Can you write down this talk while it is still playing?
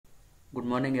Good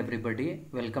morning everybody.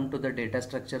 Welcome to the data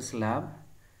structures lab.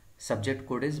 Subject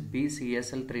code is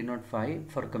BCSL305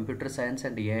 for computer science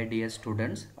and AIDS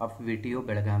students of VTU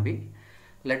Belagavi.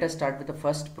 Let us start with the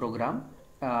first program.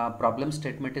 Problem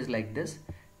statement is like this.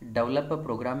 Develop a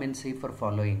program in C for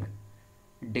following.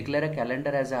 Declare a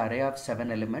calendar as an array of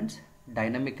 7 elements,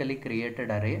 dynamically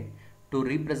created array to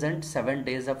represent 7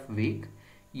 days of week.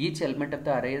 Each element of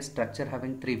the array is structure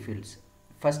having 3 fields.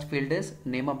 First field is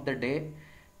name of the day,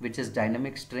 which is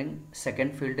dynamic string.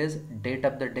 Second field is date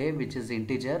of the day, which is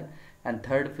integer. And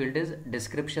third field is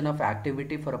description of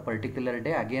activity for a particular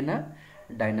day, again a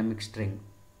dynamic string.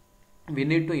 We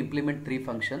need to implement 3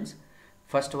 functions.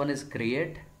 First one is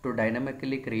create, to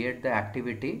dynamically create the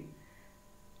activity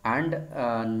and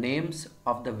names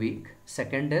of the week.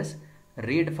 Second is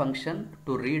read function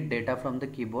to read data from the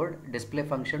keyboard, display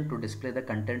function to display the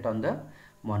content on the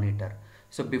monitor.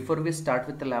 So before we start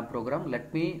with the lab program,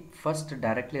 let me first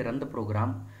directly run the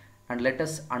program and let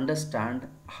us understand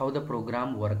how the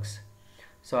program works.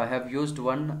 So I have used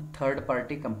one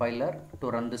third-party compiler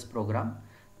to run this program.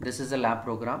 This is a lab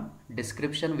program.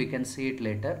 Description we can see it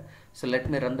later. So let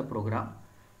me run the program.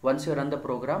 Once you run the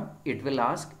program, it will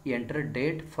ask enter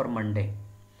date for Monday.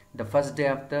 The first day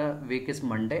of the week is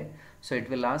Monday. So it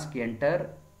will ask enter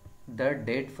the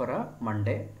date for a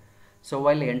Monday. So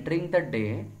while entering the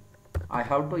day, I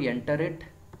have to enter it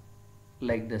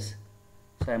like this.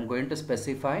 So I am going to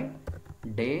specify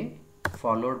day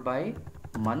followed by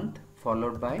month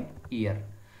followed by year.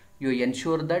 You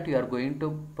ensure that you are going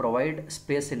to provide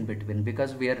space in between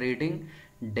because we are reading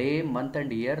day, month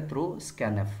and year through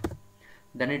scanf.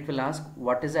 Then it will ask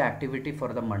what is the activity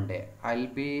for the Monday. I'll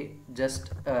be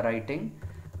just writing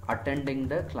attending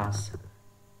the class,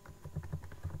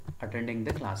 attending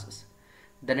the classes.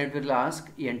 Then it will ask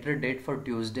enter date for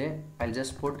Tuesday. I'll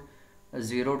just put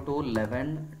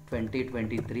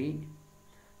 02/11/2023.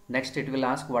 Next it will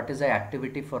ask what is the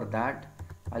activity for that.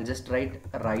 I'll just write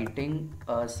writing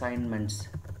assignments.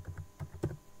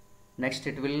 Next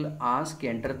it will ask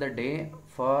enter the date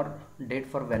for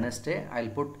Wednesday. I'll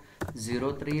put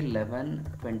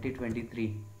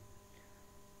 03/11/2023.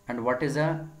 And what is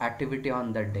the activity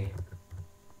on that day?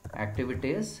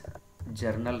 Activity is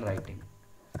journal writing.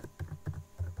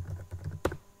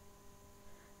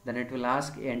 Then it will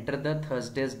ask enter the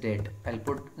Thursday's date. I'll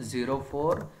put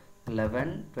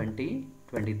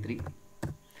 04/11/2023.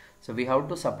 So we have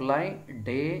to supply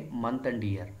day, month and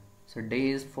year. So day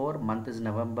is 4, month is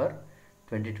November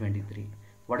 2023.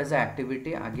 What is the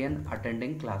activity? Again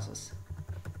attending classes,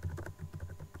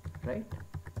 right?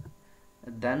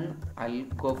 Then I'll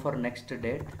go for next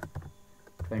date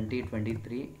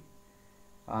 2023.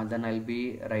 Then I'll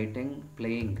be writing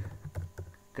playing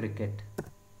cricket,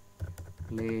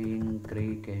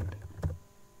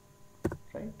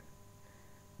 right?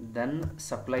 Then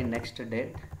supply next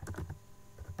date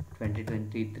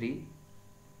 2023.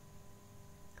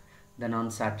 Then on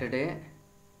Saturday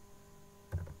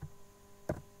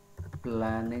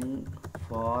planning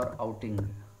for outing,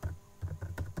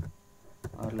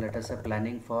 or let us say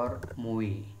planning for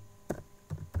movie.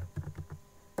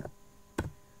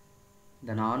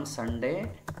 Then on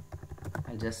Sunday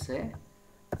I'll just say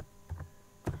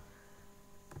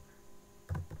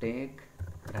take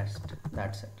rest.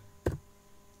 That's it.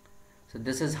 So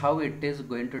this is how it is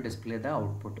going to display the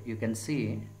output. You can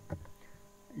see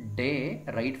day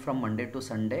right from Monday to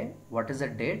Sunday. What is the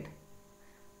date?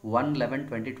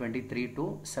 1/11/2023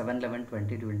 to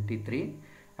 7/11/2023.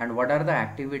 And what are the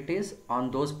activities on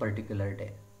those particular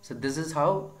day? So this is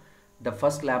how the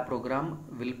first lab program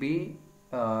will be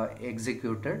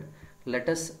executed. Let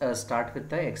us start with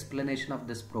the explanation of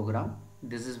this program.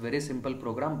 This is very simple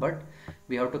program, but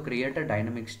we have to create a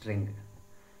dynamic string.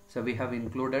 So we have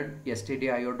included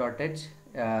stdio.h,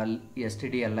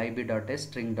 stdlib.h,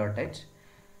 string.h.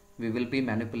 We will be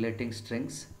manipulating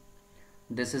strings.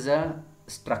 This is a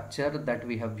structure that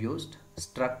we have used,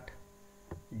 struct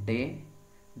day.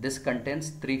 This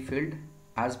contains 3 fields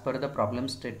as per the problem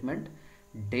statement.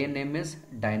 Day name is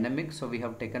dynamic, so we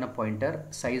have taken a pointer.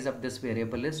 Size of this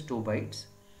variable is 2 bytes.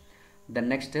 The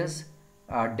next is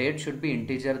date should be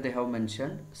integer, they have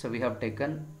mentioned. So we have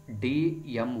taken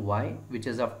dmy, which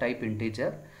is of type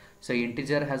integer. So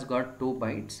integer has got 2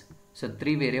 bytes. So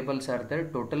 3 variables are there.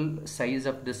 Total size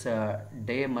of this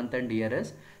day, month and year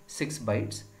is 6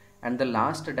 bytes. And the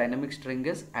last dynamic string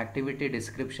is activity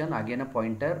description, again a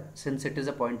pointer. Since it is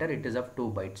a pointer, it is of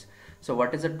 2 bytes. So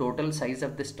what is the total size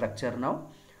of this structure now?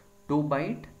 2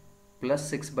 byte plus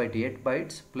 6 byte, 8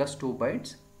 bytes plus 2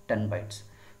 bytes, 10 bytes.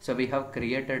 So we have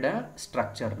created a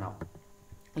structure now.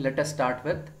 Let us start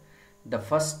with the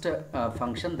first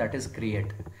function, that is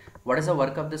create. What is the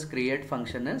work of this create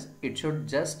function is it should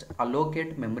just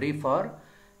allocate memory for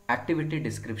activity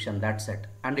description, that's it,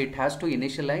 and it has to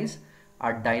initialize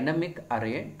a dynamic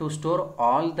array to store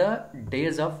all the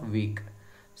days of week.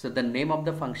 So the name of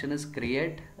the function is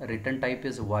create, return type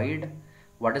is void.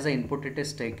 What is the input it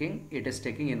is taking? It is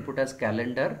taking input as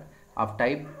calendar of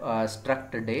type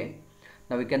struct day.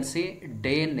 Now we can see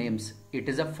day names, it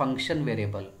is a function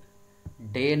variable.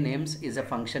 Day names is a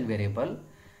function variable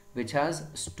which has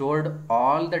stored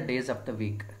all the days of the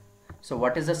week. So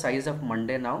what is the size of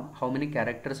Monday now? How many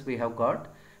characters we have got?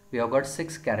 We have got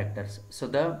 6 characters. So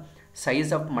the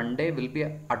size of Monday will be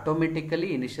automatically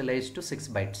initialized to 6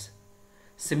 bytes.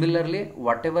 Similarly,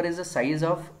 whatever is the size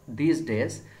of these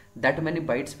days, that many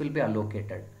bytes will be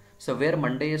allocated. So where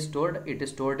Monday is stored, it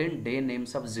is stored in day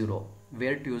names of 0.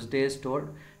 Where Tuesday is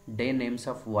stored, day names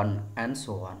of 1, and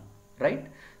so on. Right?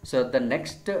 So the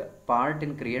next part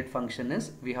in create function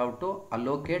is we have to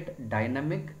allocate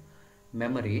dynamic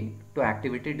memory to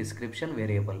activity description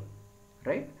variable.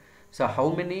 Right? So how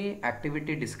many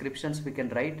activity descriptions we can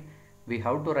write? We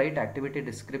have to write activity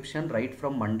description right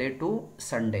from Monday to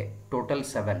Sunday, total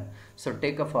 7. So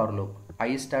take a for loop.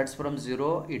 I starts from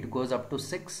 0, it goes up to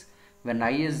 6. When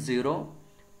I is 0,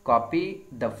 copy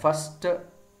the first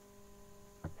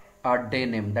day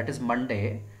name, that is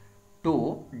Monday,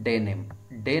 to day name.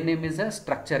 Day name is a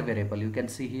structure variable. You can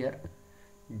see here.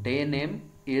 Day name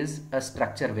is a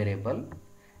structure variable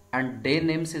and day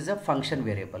names is a function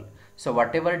variable. So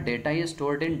whatever data is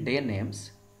stored in day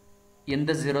names in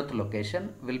the 0th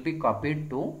location will be copied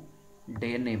to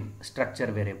day name structure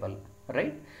variable,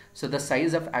 right? So the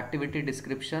size of activity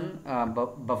description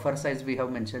buffer size we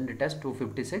have mentioned it as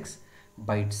 256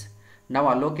 bytes. Now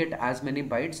allocate as many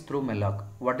bytes through malloc.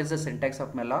 What is the syntax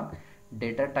of malloc?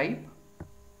 Data type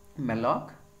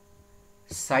malloc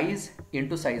size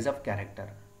into size of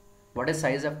character. What is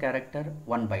size of character?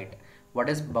 1 byte. What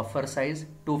is buffer size?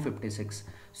 256.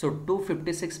 So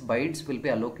 256 bytes will be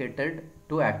allocated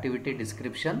to activity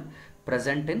description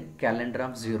present in calendar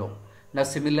of 0. Now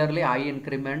similarly I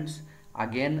increments,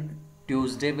 again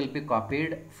Tuesday will be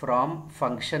copied from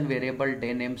function variable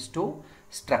day names to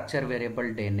structure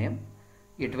variable day name.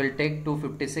 It will take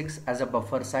 256 as a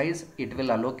buffer size. It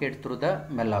will allocate through the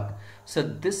malloc. So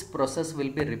this process will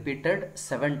be repeated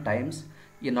 7 times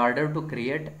in order to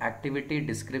create activity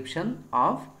description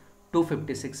of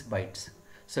 256 bytes.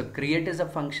 So create is a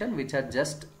function which has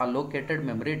just allocated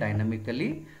memory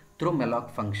dynamically through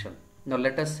malloc function. Now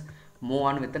let us move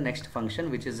on with the next function,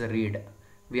 which is read.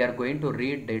 We are going to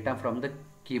read data from the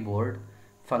keyboard.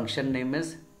 Function name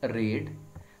is read.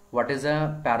 What is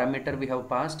a parameter we have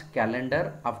passed?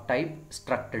 Calendar of type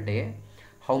struct day.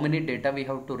 How many data we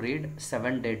have to read?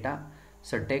 7 data.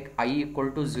 So take I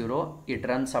equal to 0, it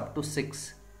runs up to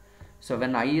 6. So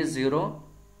when I is 0,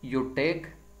 you take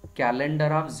calendar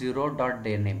of 0 dot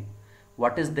day name.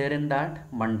 What is there in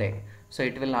that? Monday. So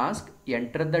it will ask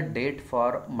enter the date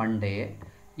for Monday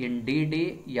in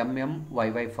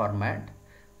DDMMYY format.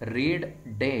 Read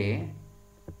day,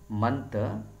 month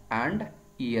and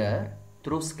year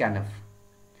through scanf.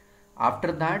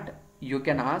 After that you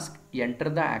can ask enter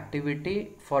the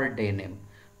activity for day name.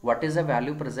 What is the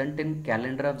value present in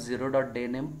calendar of 0 dot day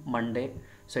name? Monday.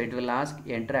 So it will ask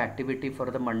enter activity for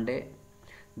the Monday.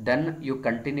 Then you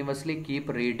continuously keep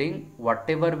reading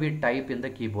whatever we type in the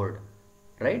keyboard,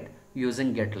 right,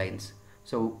 using get lines.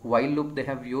 So while loop they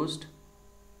have used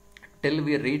till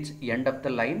we reach end of the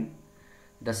line.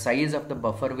 The size of the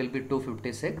buffer will be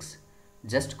 256.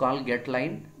 Just call get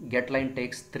line. Get line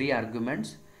takes 3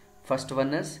 arguments. First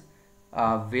one is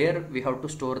where we have to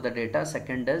store the data.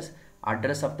 Second is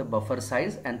address of the buffer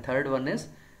size, and third one is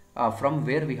from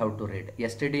where we have to read.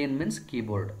 stdin means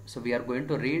keyboard. So we are going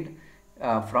to read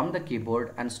from the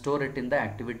keyboard and store it in the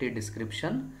activity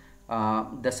description.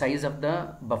 The size of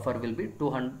the buffer will be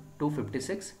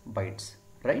 256 bytes,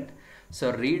 right?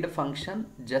 So read function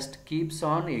just keeps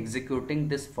on executing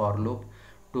this for loop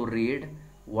to read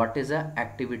what is a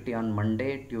activity on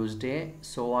Monday, Tuesday,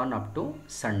 so on up to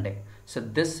Sunday. So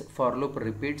this for loop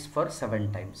repeats for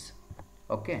 7 times.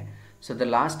 Okay. So the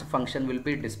last function will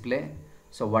be display.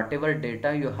 So whatever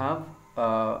data you have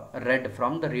read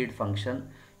from the read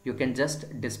function, you can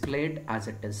just display it as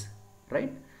it is,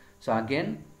 right? So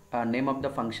again, name of the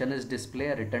function is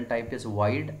display, return type is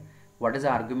void. What is the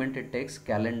argument it takes?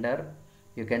 Calendar.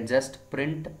 You can just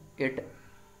print it.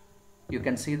 You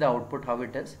can see the output how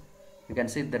it is. You can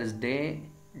see there is day,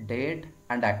 date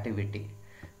and activity.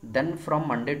 Then from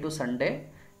Monday to Sunday,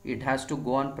 it has to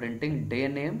go on printing day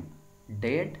name,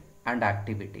 date and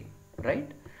activity,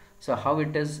 right? So how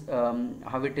it is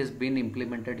been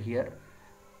implemented here?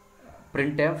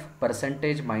 printf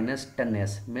percentage minus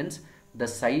 10s means the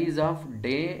size of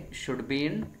day should be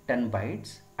in 10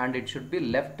 bytes and it should be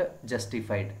left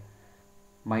justified.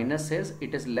 Minus says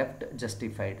it is left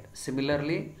justified.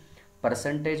 Similarly,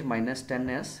 percentage minus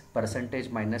 10s, percentage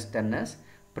minus 10s,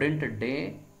 print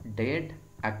day, date,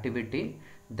 activity,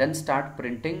 then start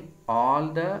printing all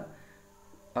the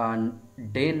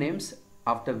day names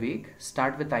of the week.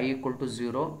 Start with I equal to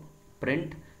 0,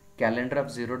 print calendar of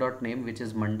 0 dot name, which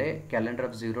is Monday, calendar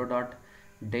of 0 dot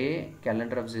day,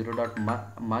 calendar of 0 dot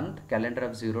month, calendar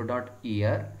of 0 dot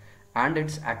year, and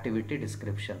its activity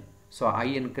description. So I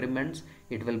increments,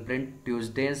 it will print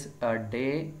Tuesday's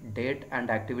day, date and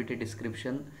activity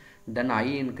description. Then I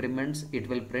increments, it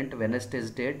will print Wednesday's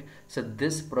date. So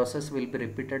this process will be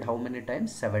repeated how many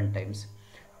times? 7 times.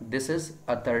 This is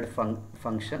a third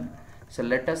function. So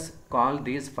let us call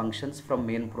these functions from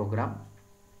main program.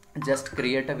 Just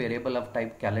create a variable of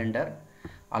type calendar,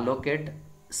 allocate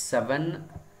 7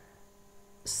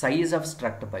 size of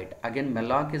struct byte. Again,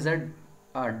 malloc is a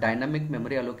dynamic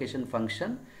memory allocation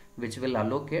function which will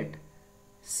allocate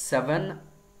 7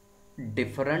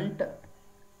 different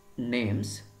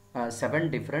names, 7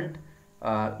 different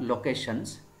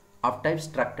locations of type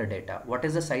struct data. What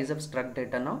is the size of struct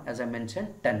data now? As I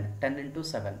mentioned, 10 into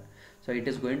 7. So it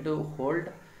is going to hold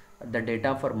the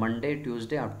data for Monday,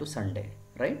 Tuesday up to Sunday,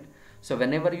 right? So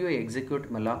whenever you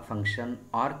execute malloc function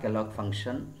or calloc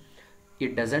function,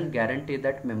 it doesn't guarantee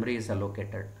that memory is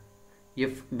allocated.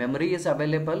 If memory is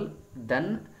available,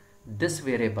 then this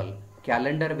variable,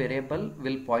 calendar variable,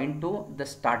 will point to the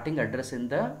starting address in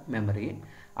the memory.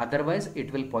 Otherwise,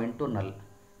 it will point to null.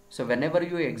 So whenever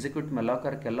you execute malloc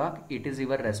or calloc, it is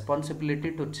your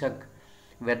responsibility to check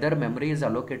whether memory is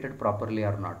allocated properly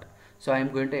or not. So I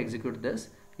am going to execute this.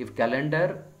 If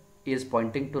calendar is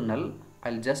pointing to null,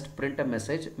 I'll just print a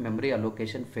message, memory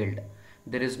allocation failed.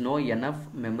 There is no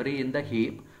enough memory in the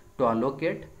heap to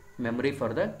allocate memory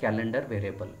for the calendar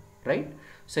variable, right?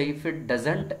 So if it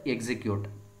doesn't execute,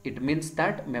 it means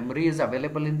that memory is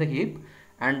available in the heap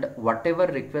and whatever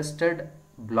requested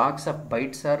blocks of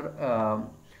bytes are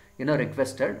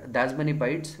requested, as many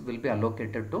bytes will be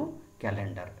allocated to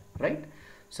calendar, right?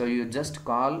 So you just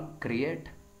call create,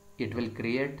 it will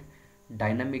create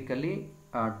dynamically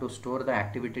to store the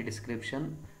activity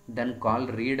description, then call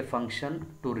read function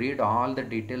to read all the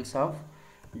details of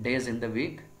days in the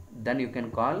week. Then you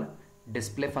can call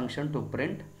display function to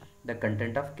print the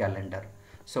content of calendar.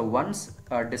 So once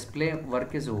display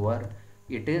work is over,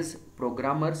 it is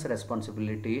programmer's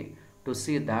responsibility to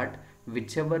see that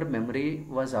whichever memory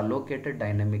was allocated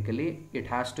dynamically, it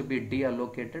has to be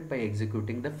deallocated by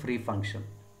executing the free function,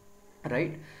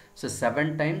 right? So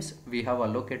 7 times we have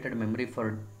allocated memory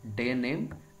for day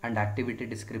name and activity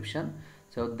description.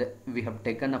 So we have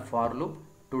taken a for loop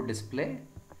to display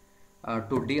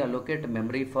to deallocate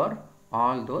memory for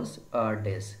all those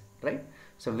days, right?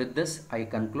 So with this I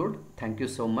conclude. Thank you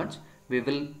so much. We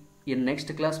will in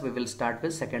next class we will start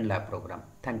with second lab program.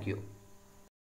 Thank you.